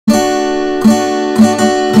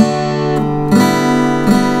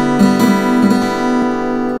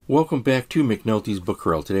Welcome back to McNulty's Book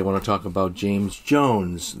Corral. Today I want to talk about James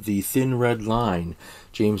Jones, The Thin Red Line.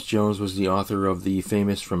 James Jones was the author of the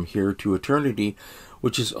famous From Here to Eternity,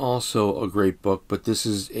 which is also a great book, but this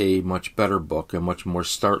is a much better book, a much more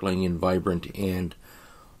startling and vibrant and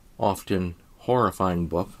often horrifying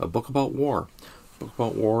book, a book about war. A book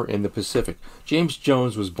about war in the Pacific. James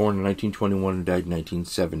Jones was born in 1921 and died in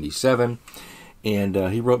 1977, and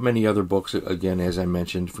he wrote many other books. Again, as I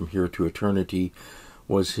mentioned, From Here to Eternity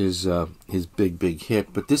was his big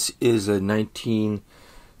hit, but this is a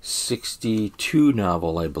 1962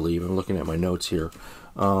 novel, I believe. I'm looking at my notes here,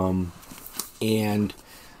 and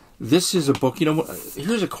this is a book. You know,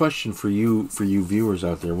 here's a question for you viewers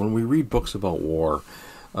out there. When we read books about war,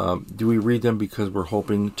 do we read them because we're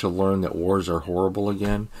hoping to learn that wars are horrible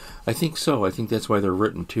again? I think so. I think that's why they're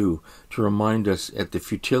written to remind us at the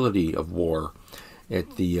futility of war.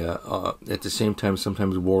 At the same time,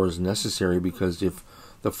 sometimes war is necessary, because if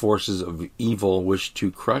the forces of evil wish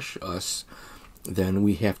to crush us, then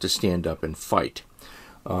we have to stand up and fight.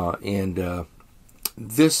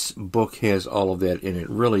 This book has all of that in it.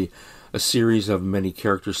 Really, a series of many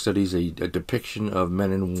character studies, a depiction of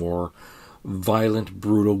men in war, violent,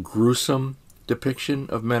 brutal, gruesome depiction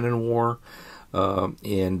of men in war,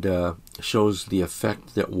 and shows the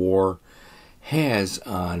effect that war has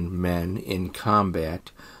on men in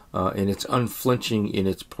combat, and it's unflinching in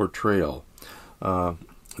its portrayal.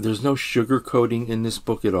 There's no sugarcoating in this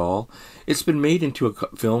book at all. It's been made into a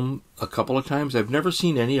film a couple of times. I've never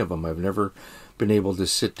seen any of them. I've never been able to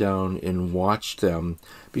sit down and watch them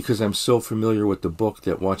because I'm so familiar with the book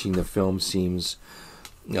that watching the film seems,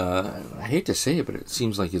 I hate to say it, but it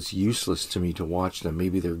seems like it's useless to me to watch them.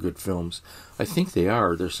 Maybe they're good films. I think they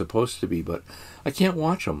are. They're supposed to be, but I can't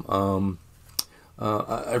watch them.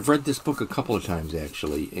 I've read this book a couple of times,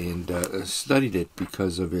 actually, and studied it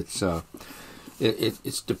because of its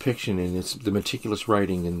depiction and the meticulous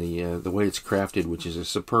writing and the way it's crafted, which is a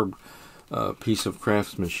superb piece of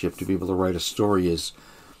craftsmanship to be able to write a story as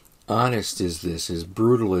honest as this, as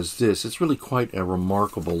brutal as this. It's really quite a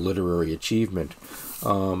remarkable literary achievement.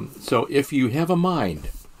 So if you have a mind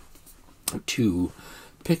to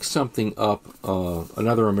pick something up,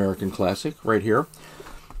 another American classic right here,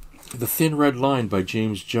 The Thin Red Line by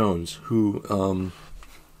James Jones, who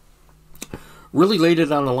really laid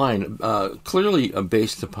it on the line, clearly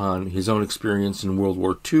based upon his own experience in World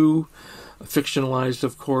War II, fictionalized,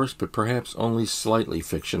 of course, but perhaps only slightly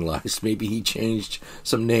fictionalized. Maybe he changed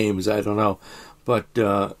some names, I don't know. But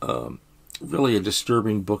really a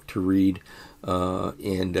disturbing book to read,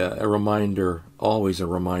 and a reminder, always a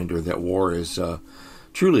reminder, that war is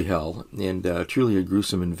truly hell, and truly a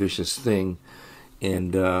gruesome and vicious thing,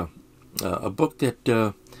 and a book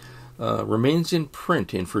that remains in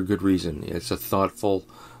print, and for good reason. It's a thoughtful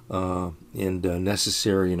and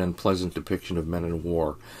necessary and unpleasant depiction of men in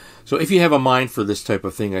war. So if you have a mind for this type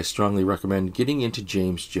of thing, I strongly recommend getting into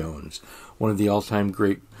James Jones, one of the all-time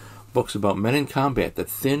great books about men in combat, The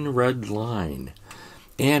Thin Red Line.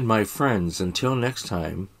 And my friends, until next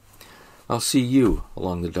time, I'll see you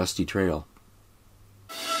along the dusty trail.